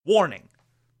Warning: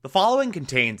 the following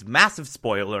contains massive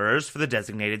spoilers for the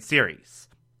designated series.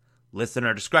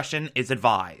 Listener discretion is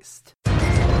advised.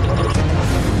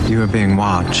 You are being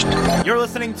watched. You're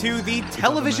listening to the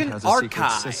Television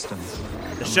Archive,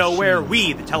 the show where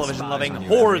we, the television-loving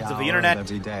hordes of the internet,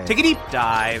 take a deep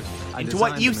dive into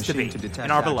what used to be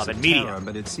in our beloved media.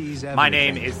 My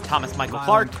name is Thomas Michael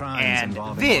Clark, and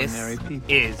this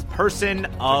is Person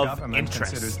of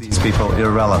Interest. These people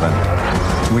irrelevant.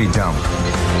 We don't.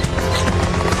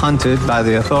 Hunted by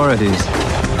the authorities.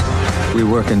 We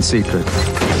work in secret.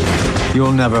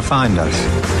 You'll never find us.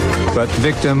 But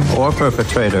victim or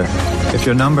perpetrator, if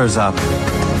your number's up,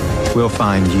 we'll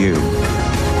find you.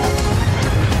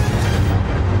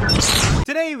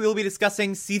 Today we'll be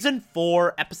discussing Season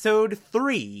 4, Episode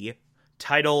 3,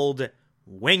 titled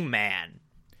Wingman.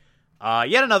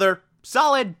 Yet another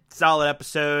solid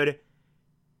episode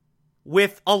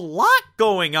with a lot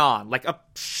going on, like a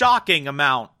shocking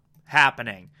amount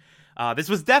happening. This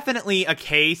was definitely a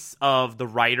case of the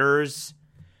writers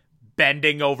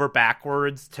bending over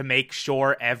backwards to make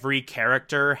sure every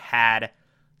character had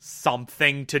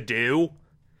something to do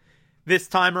this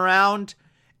time around.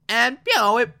 And,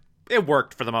 it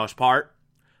worked for the most part.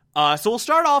 So we'll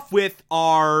start off with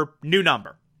our new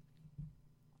number.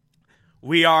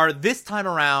 We are, this time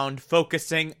around,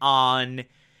 focusing on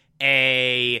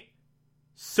a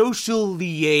social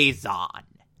liaison,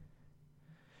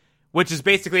 which is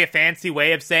basically a fancy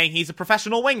way of saying he's a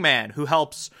professional wingman who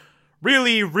helps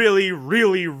really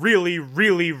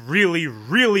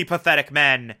pathetic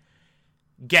men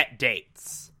get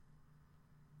dates.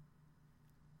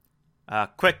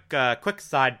 Quick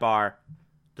sidebar.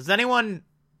 Does anyone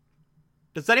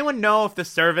know if the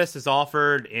service is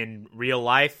offered in real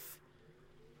life?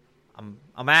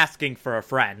 I'm asking for a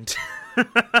friend.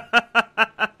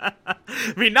 I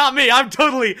mean, not me. I'm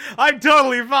totally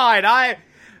fine.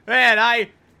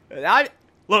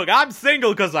 Look, I'm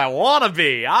single because I want to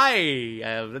be.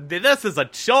 This is a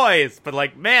choice, but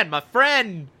my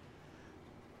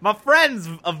friend's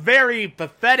a very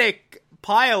pathetic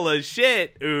pile of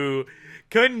shit who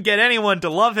couldn't get anyone to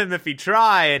love him if he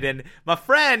tried, and my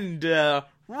friend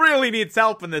really needs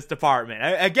help in this department.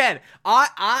 Again,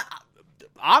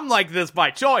 I'm like this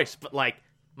by choice, but my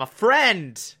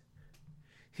friend,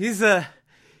 he's a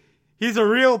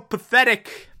real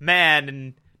pathetic man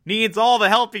and needs all the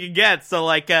help he can get.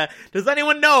 So, does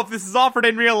anyone know if this is offered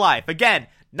in real life? Again,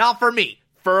 not for me,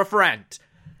 for a friend.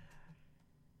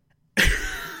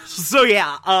 So,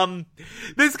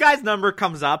 this guy's number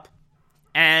comes up,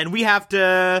 and we have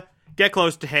to get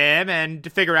close to him and to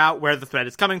figure out where the threat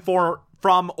is coming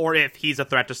from, or if he's a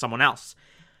threat to someone else.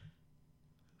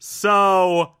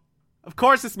 So, of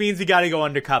course, this means you gotta go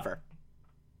undercover.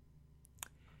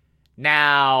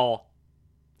 Now,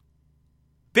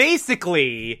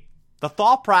 basically, the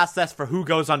thought process for who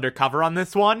goes undercover on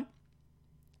this one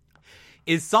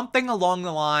is something along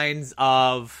the lines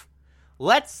of,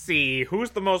 let's see, who's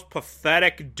the most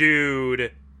pathetic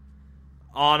dude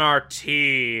on our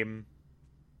team?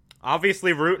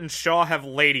 Obviously, Root and Shaw have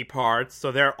lady parts,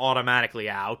 so they're automatically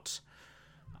out.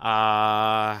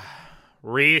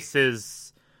 Reese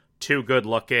is too good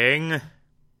looking.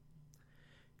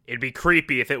 It'd be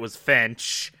creepy if it was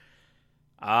Finch.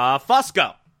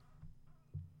 Fusco.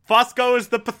 Fusco is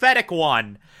the pathetic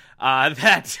one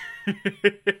that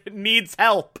needs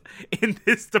help in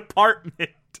this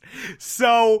department.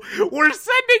 So we're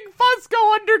sending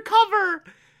Fusco undercover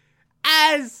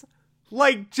as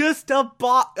just a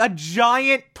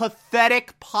giant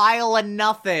pathetic pile of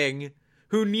nothing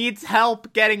who needs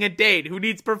help getting a date, who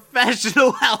needs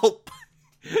professional help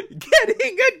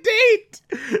getting a date.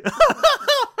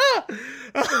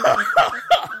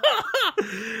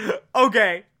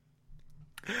 Okay.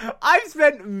 I've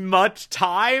spent much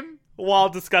time while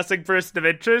discussing Person of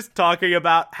Interest talking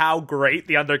about how great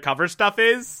the undercover stuff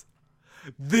is.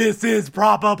 This is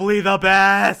probably the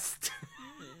best.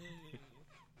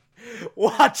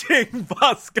 Watching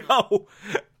Fusco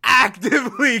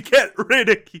actively get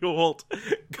ridiculed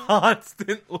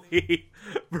constantly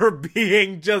for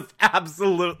being just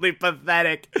absolutely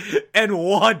pathetic and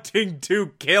wanting to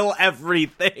kill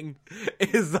everything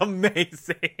is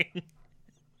amazing.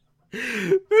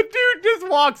 The dude just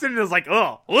walks in and is like,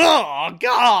 oh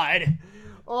God.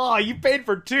 Oh, you paid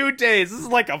for 2 days. This is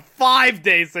like a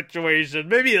 5-day situation.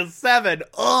 Maybe a 7.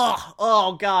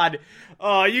 Oh God.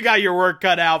 Oh, you got your work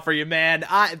cut out for you, man.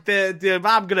 I'm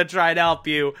gonna try and help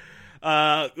you.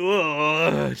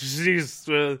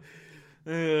 Jeez.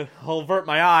 I'll avert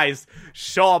my eyes.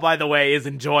 Shaw, by the way, is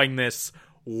enjoying this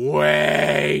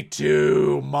way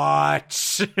too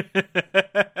much.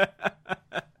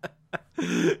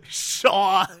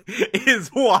 Shaw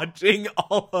is watching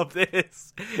all of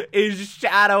this, is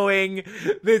shadowing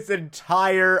this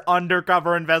entire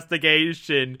undercover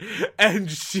investigation, and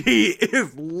she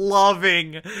is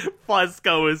loving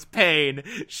Fusco's pain.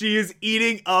 She is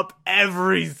eating up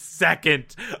every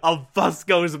second of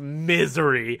Fusco's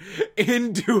misery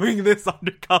in doing this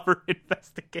undercover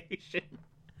investigation.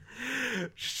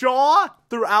 Shaw,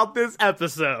 throughout this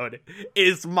episode,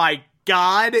 is my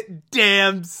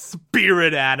goddamn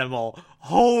spirit animal.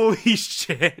 Holy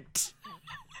shit.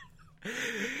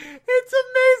 It's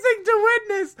amazing to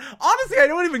witness. Honestly, I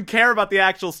don't even care about the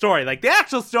actual story. Like, the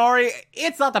actual story,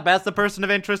 it's not the best the Person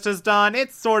of Interest has done.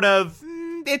 It's sort of,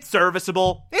 it's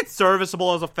serviceable. It's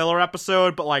serviceable as a filler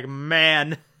episode, but like,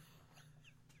 man.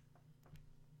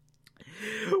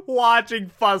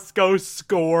 Watching Fusco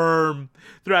squirm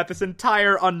throughout this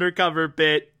entire undercover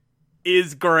bit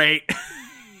is great.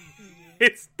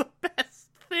 It's the best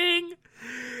thing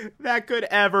that could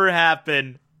ever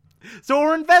happen. So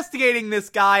we're investigating this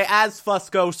guy as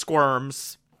Fusco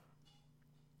squirms.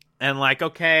 And like,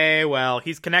 okay, well,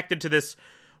 he's connected to this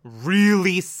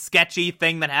really sketchy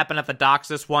thing that happened at the docks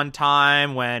this one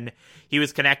time when he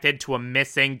was connected to a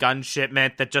missing gun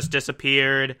shipment that just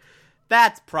disappeared.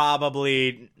 That's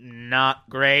probably not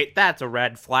great. That's a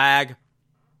red flag.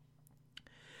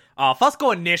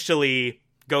 Fusco initially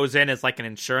goes in as like an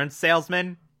insurance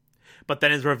salesman, but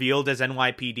then is revealed as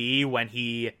NYPD when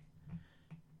he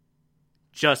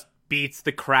just beats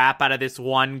the crap out of this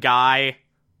one guy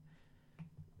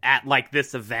at like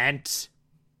this event.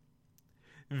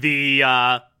 The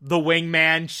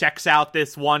wingman checks out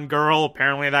this one girl.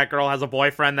 Apparently that girl has a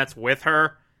boyfriend that's with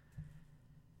her.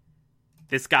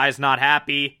 This guy's not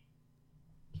happy.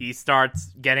 He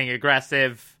starts getting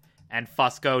aggressive, and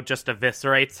Fusco just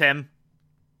eviscerates him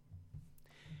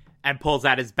and pulls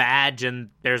out his badge, and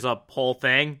there's a whole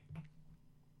thing.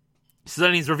 So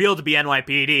then he's revealed to be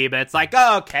NYPD, but it's like,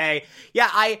 oh, okay. Yeah,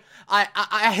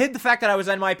 I hid the fact that I was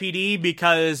NYPD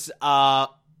because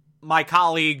my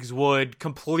colleagues would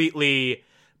completely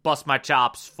bust my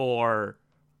chops for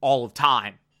all of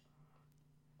time.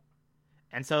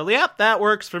 And so, yep, that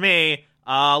works for me.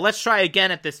 Let's try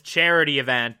again at this charity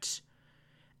event.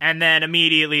 And then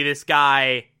immediately this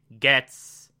guy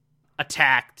gets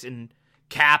attacked and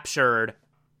captured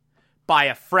by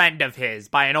a friend of his,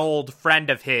 by an old friend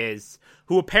of his,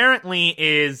 who apparently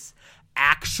is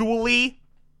actually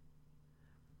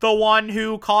the one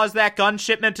who caused that gun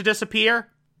shipment to disappear.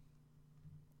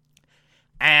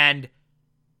 And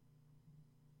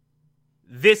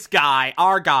this guy,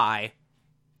 our guy,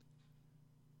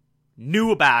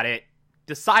 knew about it,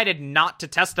 decided not to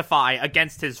testify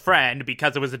against his friend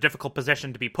because it was a difficult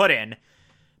position to be put in.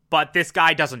 But this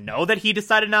guy doesn't know that he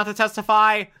decided not to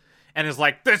testify, and is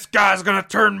like, this guy's gonna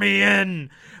turn me in!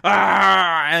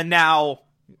 Ah! And now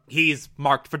he's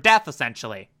marked for death,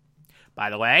 essentially. By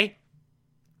the way,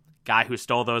 guy who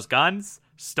stole those guns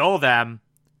stole them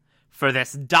for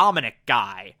this Dominic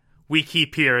guy we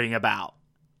keep hearing about.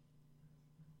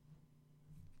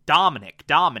 Dominic.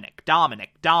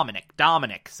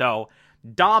 So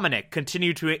Dominic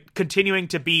continuing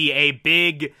to be a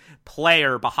big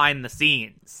player behind the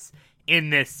scenes in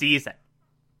this season.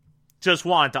 Just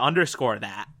wanted to underscore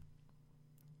that.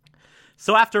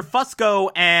 So after Fusco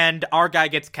and our guy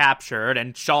gets captured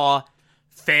and Shaw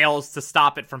fails to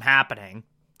stop it from happening,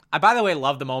 I, by the way,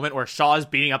 love the moment where Shaw is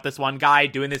beating up this one guy,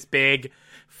 doing this big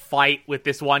fight with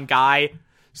this one guy.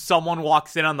 Someone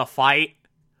walks in on the fight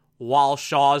while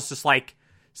Shaw's just like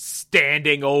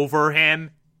standing over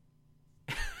him.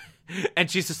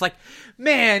 And she's just like,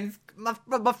 man,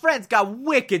 my friend's got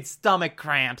wicked stomach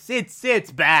cramps.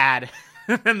 It's bad.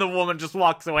 And the woman just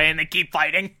walks away and they keep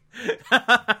fighting.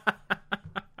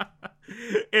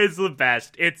 It's the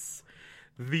best. It's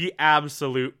the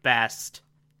absolute best.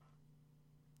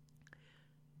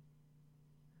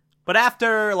 But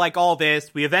after, like, all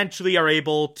this, we eventually are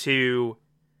able to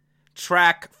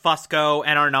track Fusco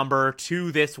and our number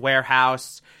to this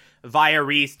warehouse via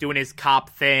Reese doing his cop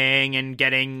thing and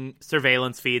getting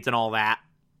surveillance feeds and all that.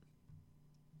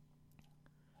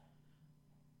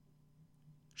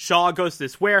 Shaw goes to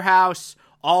this warehouse.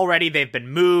 Already they've been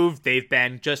moved. They've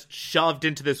been just shoved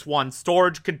into this one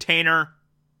storage container.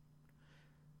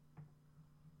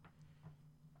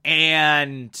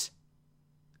 And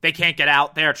they can't get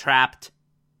out. They're trapped.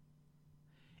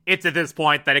 It's at this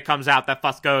point that it comes out that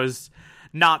Fusco's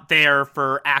not there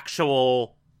for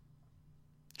actual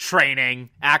training,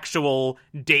 actual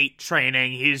date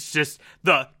training. He's just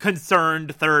the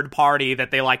concerned third party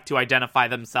that they like to identify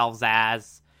themselves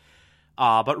as.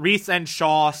 But Reese and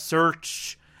Shaw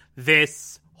search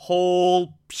this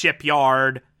whole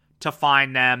shipyard to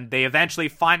find them. They eventually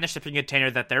find the shipping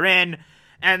container that they're in,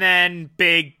 and then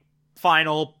big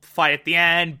final fight at the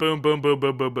end. Boom, boom, boom,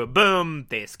 boom, boom, boom, boom.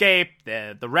 They escape.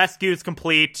 The rescue's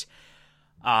complete.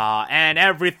 And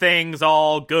everything's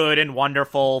all good and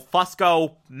wonderful.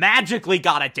 Fusco magically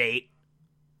got a date.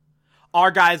 Our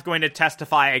guy's going to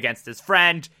testify against his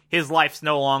friend. His life's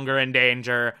no longer in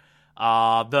danger.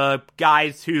 The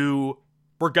guys who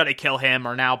were gonna kill him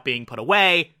are now being put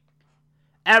away.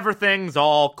 Everything's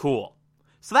all cool.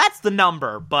 So that's the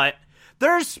number, but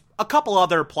there's a couple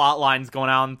other plot lines going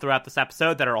on throughout this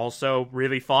episode that are also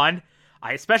really fun.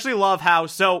 I especially love how,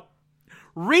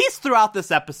 Reese throughout this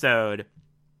episode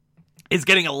is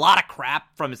getting a lot of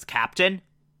crap from his captain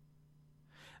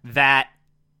that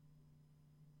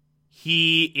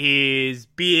he is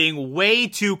being way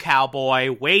too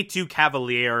cowboy, way too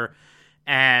cavalier,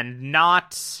 and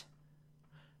not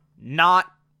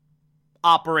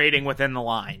operating within the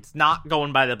lines, not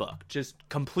going by the book, just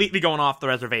completely going off the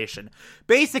reservation.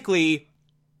 Basically,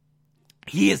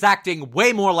 he is acting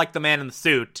way more like the man in the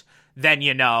suit than,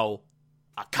 a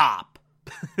cop,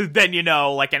 than,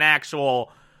 like an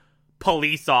actual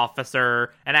police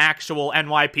officer, an actual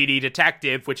NYPD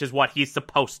detective, which is what he's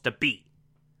supposed to be.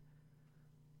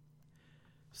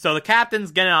 So the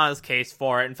captain's getting on his case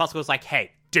for it, and Fusco's like,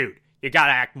 hey, dude, you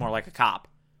gotta act more like a cop.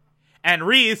 And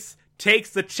Reese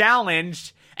takes the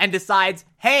challenge and decides,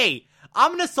 hey,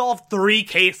 I'm gonna solve 3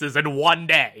 cases in one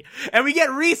day. And we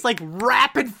get Reese,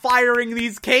 rapid-firing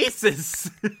these cases.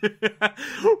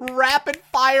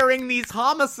 Rapid-firing these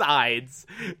homicides.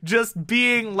 Just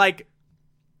being,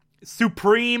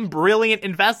 supreme, brilliant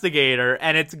investigator,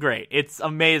 and it's great. It's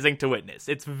amazing to witness.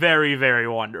 It's very, very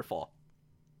wonderful.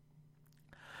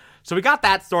 So we got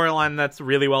that storyline that's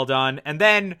really well done. And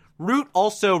then Root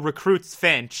also recruits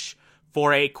Finch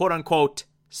for a quote-unquote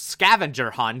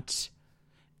scavenger hunt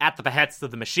at the behest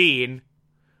of the Machine,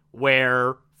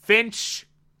 where Finch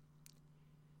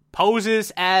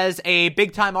poses as a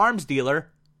big-time arms dealer,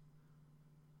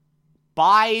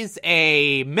 buys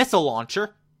a missile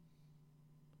launcher,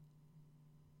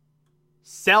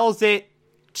 sells it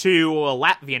to a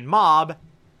Latvian mob,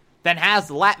 then has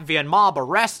the Latvian mob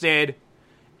arrested,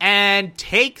 and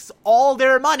takes all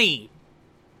their money,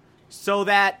 so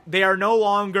that they are no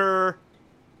longer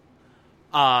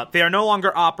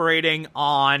operating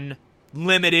on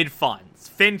limited funds.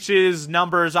 Finch's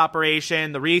numbers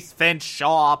operation, the Reese Finch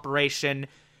Shaw operation,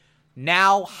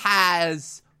 now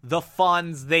has the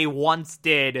funds they once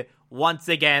did. Once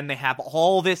again, they have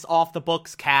all this off the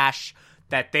books cash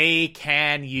that they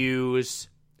can use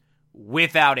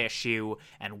without issue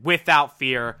and without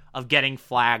fear of getting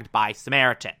flagged by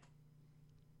Samaritan.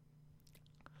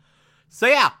 So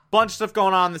yeah, bunch of stuff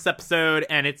going on in this episode,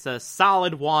 and it's a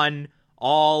solid one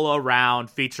all around,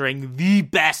 featuring the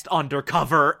best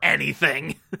undercover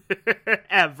anything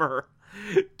ever.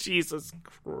 Jesus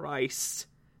Christ.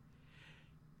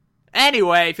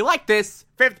 Anyway, if you like this,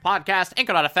 favorite the podcast,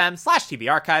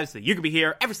 anchor.fm/TV archives, so that you can be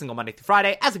here every single Monday through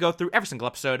Friday as I go through every single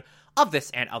episode of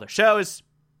this and other shows.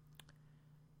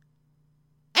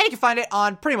 And you can find it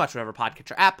on pretty much whatever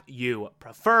podcatcher app you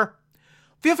prefer.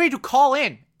 Feel free to call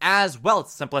in as well.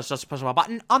 It's simple as just push a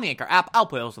button on the Anchor app. I'll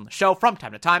play those on the show from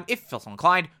time to time if you feel so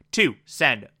inclined to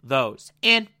send those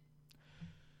in.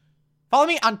 Follow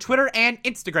me on Twitter and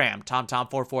Instagram,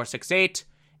 TomTom4468,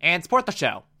 and support the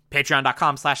show.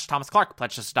 Patreon.com/Thomas Clark.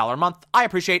 Pledge just $1 a month. I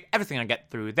appreciate everything I get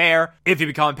through there. If you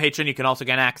become a patron, you can also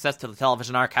get access to the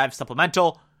Television Archive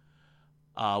Supplemental,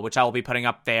 which I will be putting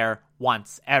up there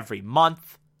once every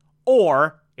month.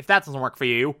 Or, if that doesn't work for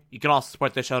you, you can also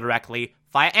support the show directly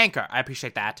via Anchor. I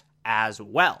appreciate that as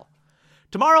well.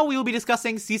 Tomorrow we will be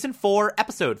discussing Season 4,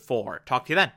 Episode 4. Talk to you then.